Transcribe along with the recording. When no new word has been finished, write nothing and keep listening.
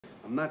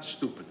I'm not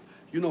stupid.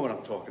 You know what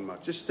I'm talking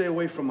about. Just stay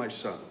away from my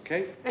son,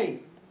 okay? Hey,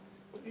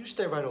 you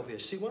stay right over here.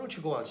 See, why don't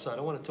you go outside?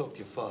 I want to talk to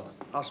your father.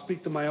 I'll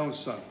speak to my own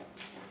son.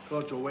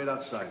 Claudio, wait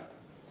outside.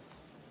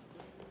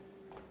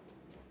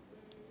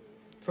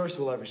 First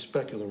of all, I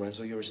respect you,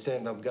 Lorenzo. You're a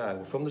stand-up guy.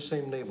 We're from the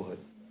same neighborhood.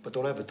 But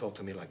don't ever talk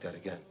to me like that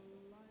again.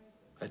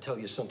 I tell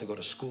your son to go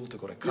to school, to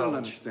go to college. You don't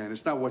understand.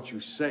 It's not what you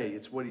say.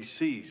 It's what he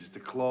sees. It's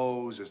the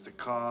clothes, it's the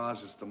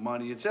cars, it's the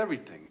money, it's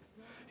everything.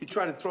 He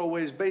tried to throw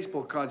away his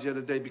baseball cards the other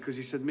day because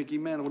he said Mickey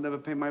Mantle will never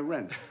pay my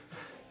rent.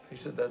 He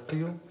said that to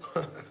you?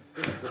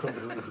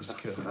 This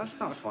kid. That's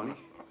not funny.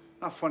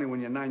 Not funny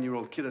when your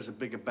 9-year-old kid has a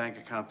bigger bank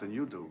account than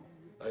you do.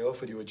 I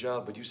offered you a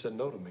job, but you said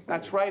no to me.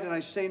 That's right, and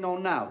I say no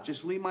now.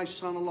 Just leave my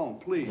son alone,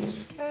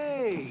 please.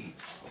 Hey!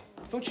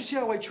 Don't you see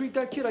how I treat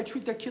that kid? I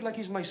treat that kid like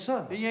he's my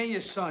son. He ain't your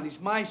son. He's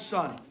my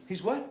son.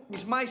 He's what?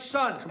 He's my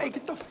son. Hey,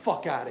 get the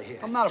fuck out of here.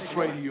 I'm not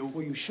afraid of you.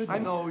 Well, you should be. I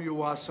know who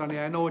you are, Sonny.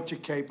 I know what you're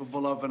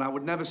capable of, and I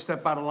would never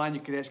step out of line.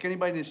 You could ask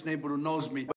anybody in this neighborhood who knows me.